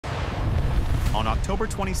On October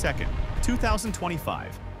 22,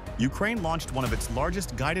 2025, Ukraine launched one of its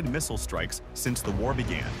largest guided missile strikes since the war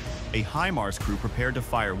began. A HIMARS crew prepared to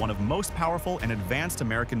fire one of most powerful and advanced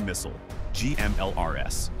American missile,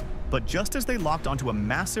 GMLRS. But just as they locked onto a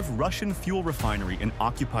massive Russian fuel refinery in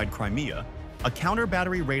occupied Crimea, a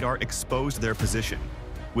counter-battery radar exposed their position.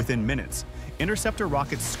 Within minutes, interceptor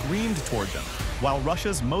rockets screamed toward them, while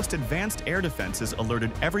Russia's most advanced air defenses alerted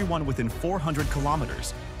everyone within 400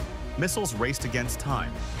 kilometers. Missiles raced against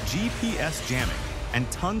time, GPS jamming, and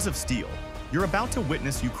tons of steel. You're about to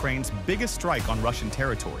witness Ukraine's biggest strike on Russian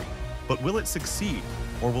territory. But will it succeed,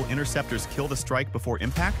 or will interceptors kill the strike before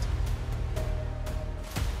impact?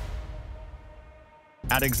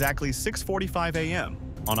 At exactly 6:45 a.m.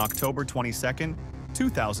 on October 22,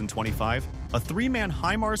 2025, a three-man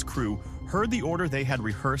HIMARS crew heard the order they had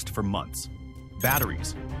rehearsed for months.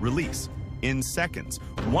 Batteries, release. In seconds,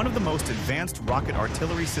 one of the most advanced rocket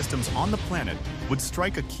artillery systems on the planet would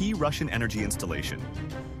strike a key Russian energy installation,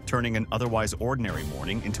 turning an otherwise ordinary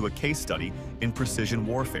morning into a case study in precision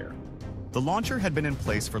warfare. The launcher had been in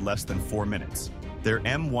place for less than 4 minutes. Their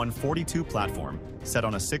M142 platform, set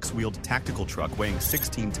on a 6-wheeled tactical truck weighing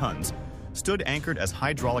 16 tons, stood anchored as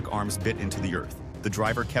hydraulic arms bit into the earth. The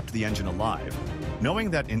driver kept the engine alive, knowing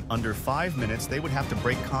that in under 5 minutes they would have to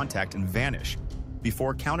break contact and vanish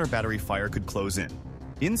before counter-battery fire could close in.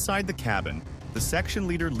 Inside the cabin, the section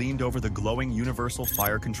leader leaned over the glowing universal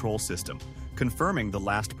fire control system, confirming the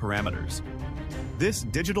last parameters. This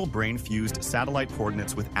digital brain fused satellite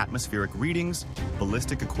coordinates with atmospheric readings,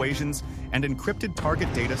 ballistic equations, and encrypted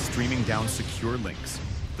target data streaming down secure links.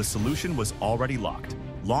 The solution was already locked.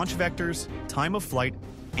 Launch vectors, time of flight,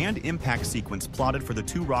 and impact sequence plotted for the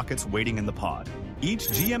 2 rockets waiting in the pod. Each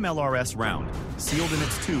GMLRS round, sealed in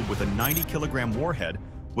its tube with a 90-kilogram warhead,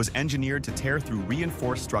 was engineered to tear through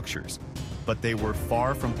reinforced structures. But they were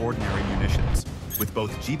far from ordinary munitions. With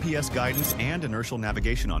both GPS guidance and inertial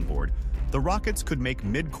navigation on board, the rockets could make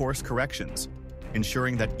mid-course corrections,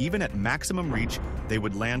 ensuring that even at maximum reach, they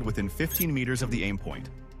would land within 15 meters of the aim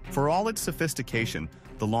point. For all its sophistication,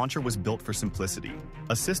 the launcher was built for simplicity.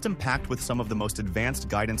 A system packed with some of the most advanced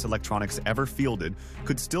guidance electronics ever fielded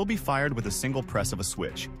could still be fired with a single press of a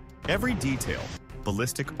switch. Every detail,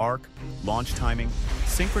 ballistic arc, launch timing,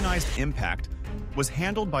 synchronized impact, was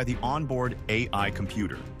handled by the onboard AI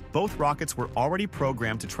computer. Both rockets were already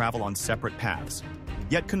programmed to travel on separate paths,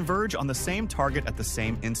 yet converge on the same target at the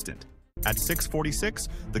same instant. At 6:46,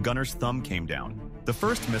 the gunner's thumb came down. The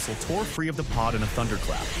first missile tore free of the pod in a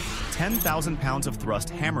thunderclap, 10,000 pounds of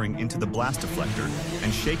thrust hammering into the blast deflector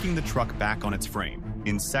and shaking the truck back on its frame.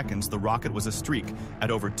 In seconds, the rocket was a streak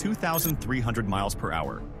at over 2,300 miles per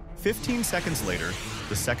hour. 15 seconds later,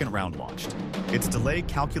 the second round launched. Its delay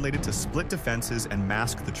calculated to split defenses and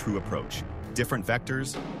mask the true approach. Different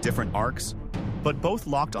vectors, different arcs, but both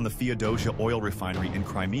locked on the Feodosia oil refinery in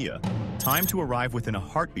Crimea, timed to arrive within a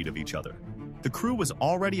heartbeat of each other. The crew was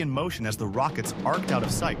already in motion as the rockets arced out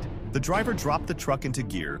of sight. The driver dropped the truck into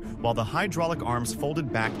gear while the hydraulic arms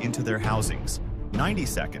folded back into their housings. 90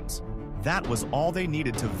 seconds. That was all they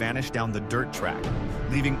needed to vanish down the dirt track,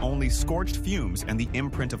 leaving only scorched fumes and the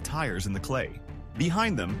imprint of tires in the clay.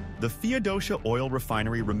 Behind them, the Feodosia oil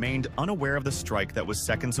refinery remained unaware of the strike that was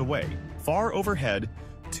seconds away. Far overhead,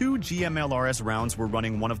 2 GMLRS rounds were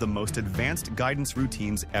running one of the most advanced guidance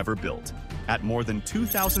routines ever built. At more than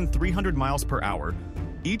 2,300 miles per hour,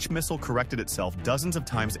 each missile corrected itself dozens of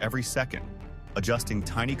times every second, adjusting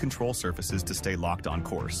tiny control surfaces to stay locked on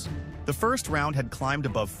course. The first round had climbed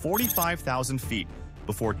above 45,000 feet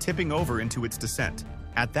before tipping over into its descent.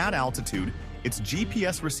 At that altitude, its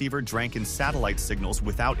GPS receiver drank in satellite signals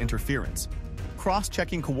without interference,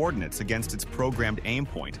 cross-checking coordinates against its programmed aim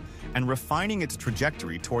point and refining its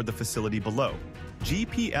trajectory toward the facility below.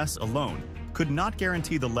 GPS alone could not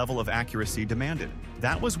guarantee the level of accuracy demanded.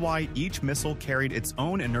 That was why each missile carried its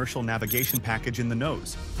own inertial navigation package in the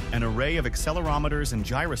nose, an array of accelerometers and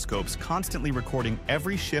gyroscopes constantly recording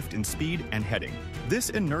every shift in speed and heading. This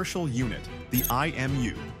inertial unit, the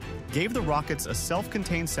IMU, gave the rockets a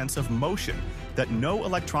self-contained sense of motion that no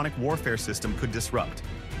electronic warfare system could disrupt.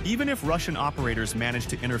 Even if Russian operators managed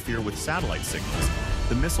to interfere with satellite signals,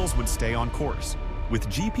 the missiles would stay on course. With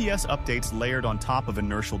GPS updates layered on top of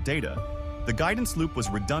inertial data, the guidance loop was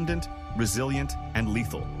redundant, resilient, and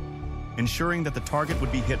lethal, ensuring that the target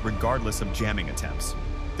would be hit regardless of jamming attempts.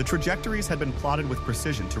 The trajectories had been plotted with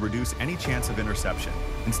precision to reduce any chance of interception.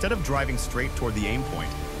 Instead of driving straight toward the aim point,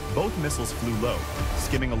 both missiles flew low,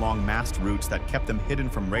 skimming along masked routes that kept them hidden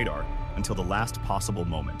from radar until the last possible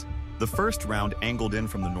moment. The first round angled in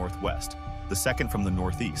from the northwest, the second from the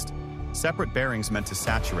northeast. Separate bearings meant to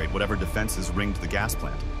saturate whatever defenses ringed the gas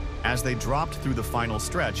plant. As they dropped through the final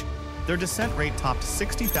stretch, their descent rate topped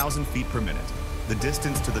 60,000 feet per minute. The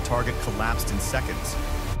distance to the target collapsed in seconds.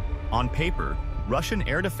 On paper, Russian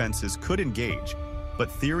air defenses could engage,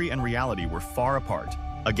 but theory and reality were far apart.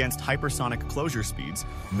 Against hypersonic closure speeds,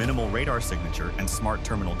 minimal radar signature, and smart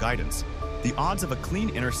terminal guidance, the odds of a clean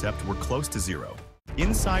intercept were close to zero.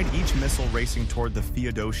 Inside each missile racing toward the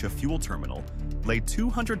Feodosia fuel terminal lay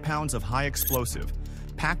 200 pounds of high explosive,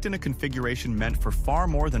 packed in a configuration meant for far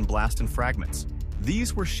more than blast and fragments.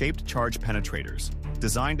 These were shaped charge penetrators,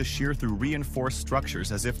 designed to shear through reinforced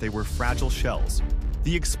structures as if they were fragile shells.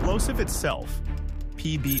 The explosive itself,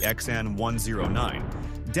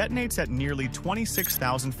 PBXN-109, detonates at nearly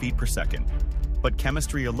 26,000 feet per second. But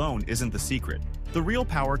chemistry alone isn't the secret. The real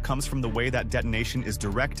power comes from the way that detonation is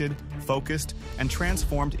directed, focused, and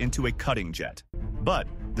transformed into a cutting jet. But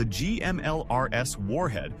the GMLRS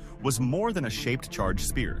warhead was more than a shaped charge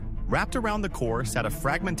spear. Wrapped around the core sat a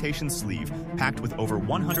fragmentation sleeve packed with over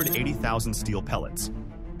 180,000 steel pellets,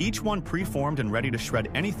 each one preformed and ready to shred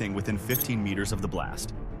anything within 15 meters of the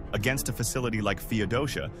blast. Against a facility like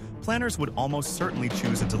Feodosia, planners would almost certainly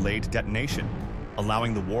choose a delayed detonation,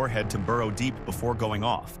 allowing the warhead to burrow deep before going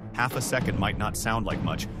off. Half a second might not sound like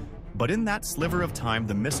much, but in that sliver of time,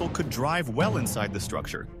 the missile could drive well inside the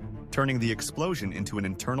structure, turning the explosion into an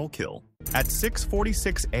internal kill. At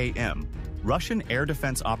 6:46 a.m., Russian air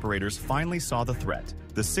defense operators finally saw the threat.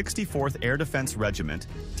 The 64th Air Defense Regiment,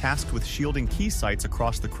 tasked with shielding key sites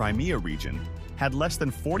across the Crimea region, had less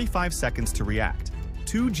than 45 seconds to react.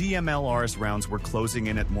 2 GMLRS rounds were closing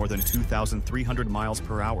in at more than 2,300 miles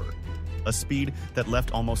per hour, a speed that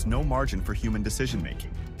left almost no margin for human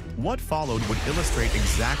decision-making. What followed would illustrate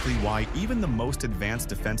exactly why even the most advanced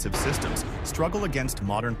defensive systems struggle against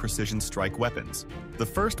modern precision strike weapons. The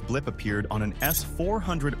first blip appeared on an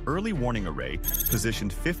S-400 early warning array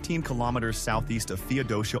positioned 15 kilometers southeast of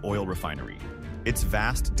Feodosia oil refinery. Its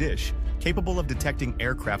vast dish, capable of detecting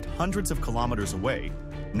aircraft hundreds of kilometers away,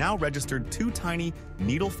 now registered 2 tiny,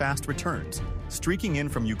 needle-fast returns, streaking in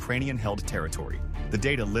from Ukrainian-held territory. The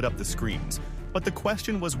data lit up the screens, but the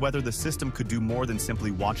question was whether the system could do more than simply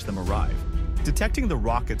watch them arrive. Detecting the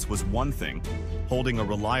rockets was one thing, holding a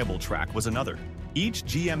reliable track was another. Each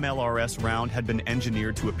GMLRS round had been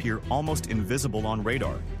engineered to appear almost invisible on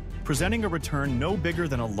radar, presenting a return no bigger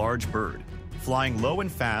than a large bird. Flying low and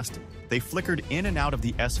fast, they flickered in and out of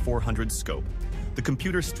the S-400's scope, the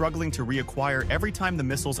computer struggling to reacquire every time the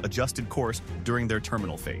missiles adjusted course during their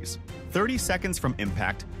terminal phase. 30 seconds from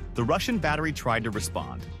impact, the Russian battery tried to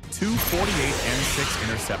respond. 2 48N6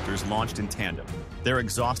 interceptors launched in tandem, their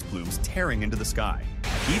exhaust plumes tearing into the sky.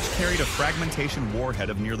 Each carried a fragmentation warhead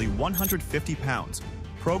of nearly 150 pounds,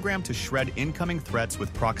 programmed to shred incoming threats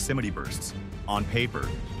with proximity bursts. On paper,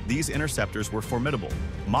 these interceptors were formidable.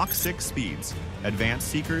 Mach 6 speeds, advanced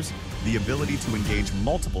seekers, the ability to engage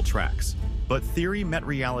multiple tracks. But theory met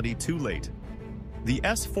reality too late. The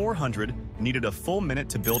S-400 needed a full minute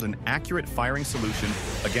to build an accurate firing solution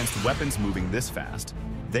against weapons moving this fast.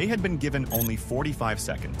 They had been given only 45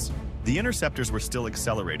 seconds. The interceptors were still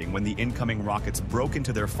accelerating when the incoming rockets broke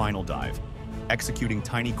into their final dive, executing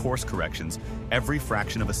tiny course corrections every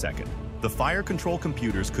fraction of a second. The fire control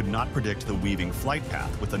computers could not predict the weaving flight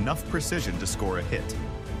path with enough precision to score a hit.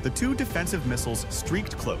 The 2 defensive missiles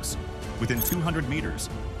streaked close, within 200 meters,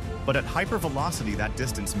 but at hypervelocity that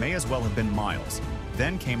distance may as well have been miles.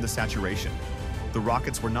 Then came the saturation. The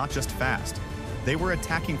rockets were not just fast, they were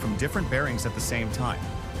attacking from different bearings at the same time,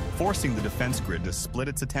 forcing the defense grid to split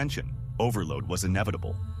its attention. Overload was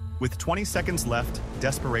inevitable. With 20 seconds left,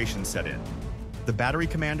 desperation set in. The battery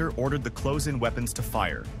commander ordered the close-in weapons to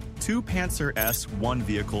fire. 2 Pantsir S-1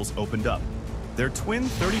 vehicles opened up, their twin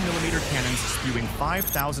 30mm cannons spewing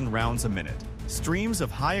 5,000 rounds a minute. Streams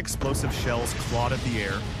of high-explosive shells clawed at the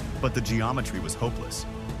air, but the geometry was hopeless.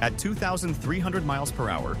 At 2,300 miles per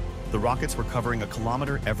hour, the rockets were covering a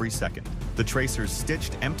kilometer every second. The tracers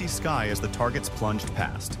stitched empty sky as the targets plunged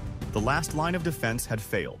past. The last line of defense had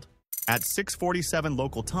failed. At 6:47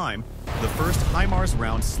 local time, the first HIMARS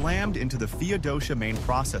round slammed into the Feodosia main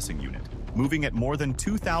processing unit. Moving at more than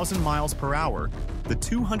 2,000 miles per hour, the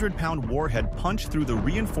 200-pound warhead punched through the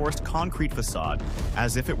reinforced concrete facade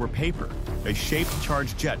as if it were paper. A shaped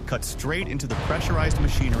charge jet cut straight into the pressurized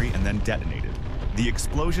machinery and then detonated. The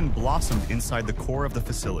explosion blossomed inside the core of the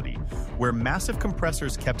facility, where massive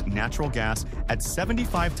compressors kept natural gas at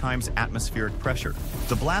 75 times atmospheric pressure.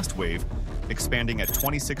 The blast wave, expanding at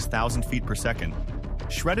 26,000 feet per second,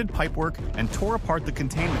 shredded pipework and tore apart the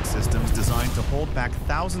containment systems designed to hold back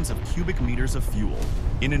thousands of cubic meters of fuel.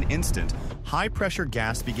 In an instant, high-pressure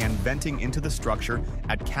gas began venting into the structure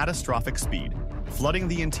at catastrophic speed, flooding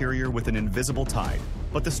the interior with an invisible tide.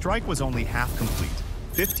 But the strike was only half complete.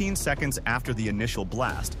 15 seconds after the initial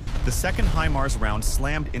blast, the second HIMARS round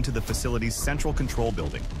slammed into the facility's central control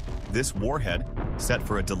building. This warhead, set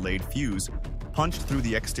for a delayed fuse, punched through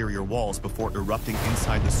the exterior walls before erupting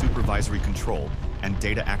inside the supervisory control and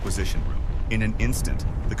data acquisition room. In an instant,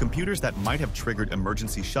 the computers that might have triggered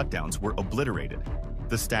emergency shutdowns were obliterated.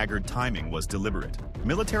 The staggered timing was deliberate.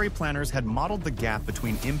 Military planners had modeled the gap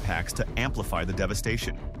between impacts to amplify the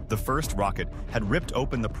devastation. The first rocket had ripped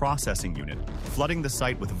open the processing unit, flooding the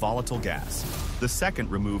site with volatile gas. The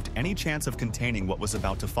second removed any chance of containing what was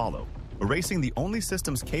about to follow, erasing the only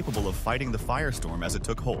systems capable of fighting the firestorm as it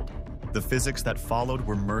took hold. The physics that followed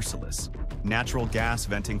were merciless. Natural gas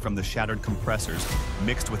venting from the shattered compressors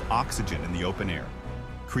mixed with oxygen in the open air,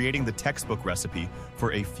 creating the textbook recipe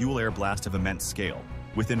for a fuel-air blast of immense scale.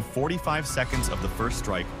 Within 45 seconds of the first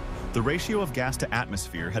strike, the ratio of gas to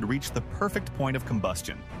atmosphere had reached the perfect point of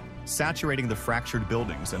combustion, saturating the fractured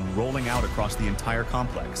buildings and rolling out across the entire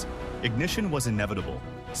complex. Ignition was inevitable.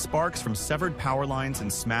 Sparks from severed power lines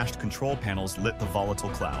and smashed control panels lit the volatile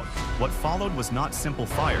cloud. What followed was not simple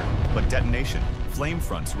fire, but detonation, flame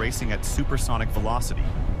fronts racing at supersonic velocity,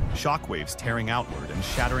 shockwaves tearing outward and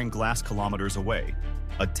shattering glass kilometers away.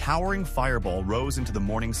 A towering fireball rose into the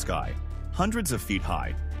morning sky, hundreds of feet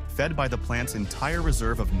high, fed by the plant's entire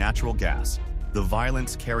reserve of natural gas. The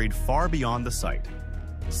violence carried far beyond the site.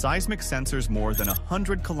 Seismic sensors more than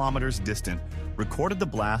 100 kilometers distant recorded the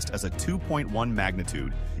blast as a 2.1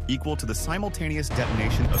 magnitude, equal to the simultaneous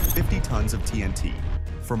detonation of 50 tons of TNT.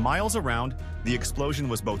 For miles around, the explosion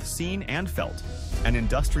was both seen and felt, an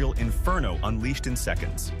industrial inferno unleashed in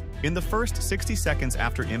seconds. In the first 60 seconds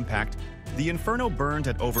after impact, the inferno burned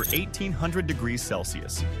at over 1800 degrees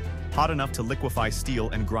Celsius, hot enough to liquefy steel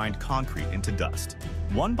and grind concrete into dust.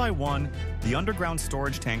 One by one, the underground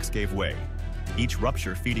storage tanks gave way, each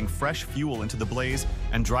rupture feeding fresh fuel into the blaze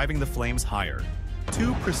and driving the flames higher.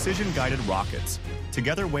 Two precision-guided rockets,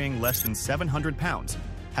 together weighing less than 700 pounds,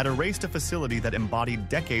 had erased a facility that embodied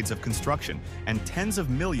decades of construction and tens of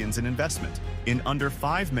millions in investment. In under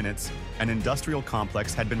 5 minutes, an industrial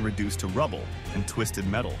complex had been reduced to rubble and twisted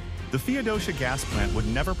metal. The Feodosia gas plant would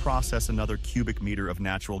never process another cubic meter of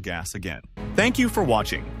natural gas again. Thank you for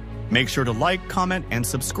watching. Make sure to like, comment, and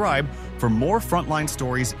subscribe for more Frontline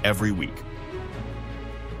stories every week.